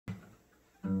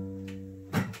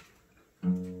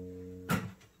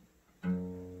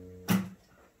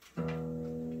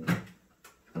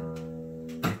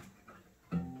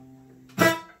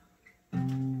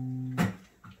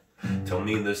Tell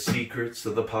me the secrets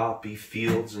of the poppy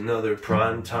fields. Another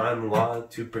primetime lie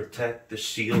to protect the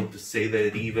shield. To say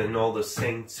that even all the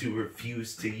saints who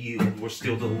refused to yield were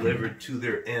still delivered to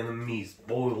their enemies,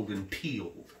 boiled and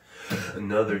peeled.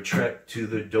 Another trek to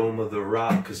the dome of the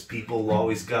rock, 'cause people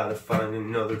always gotta find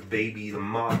another baby to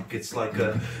mock. It's like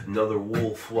another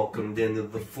wolf welcomed into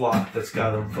the flock that's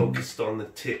got them focused on the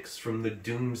ticks from the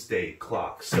doomsday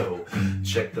clock. So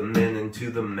check the men into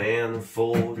the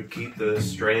manifold, or keep the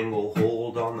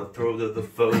stranglehold on the throat of the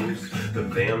foes. The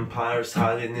vampires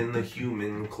hiding in the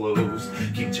human clothes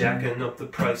keep jacking up the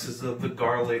prices of the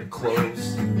garlic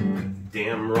cloves.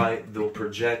 Damn right, they'll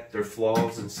project their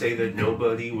flaws and say that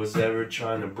nobody was ever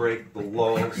trying to break the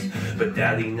laws. But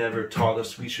Daddy never taught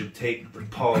us we should take the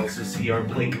pause to see our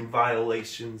blatant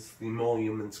violations, the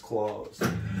emoluments clause.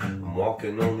 I'm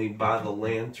walking only by the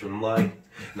lantern light,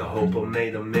 and I hope I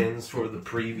made amends for the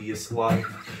previous life.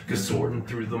 'Cause sorting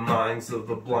through the minds of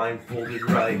the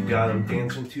blindfolded right got 'em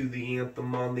dancing to the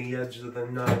anthem on the edge of the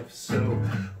knife. So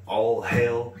all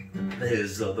hail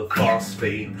is of the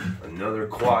phosphate, another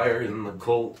choir in the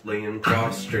cult laying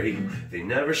prostrate. They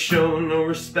never show no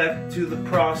respect to the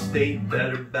prostate,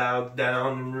 better bow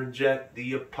down and reject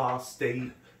the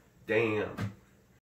apostate. Damn.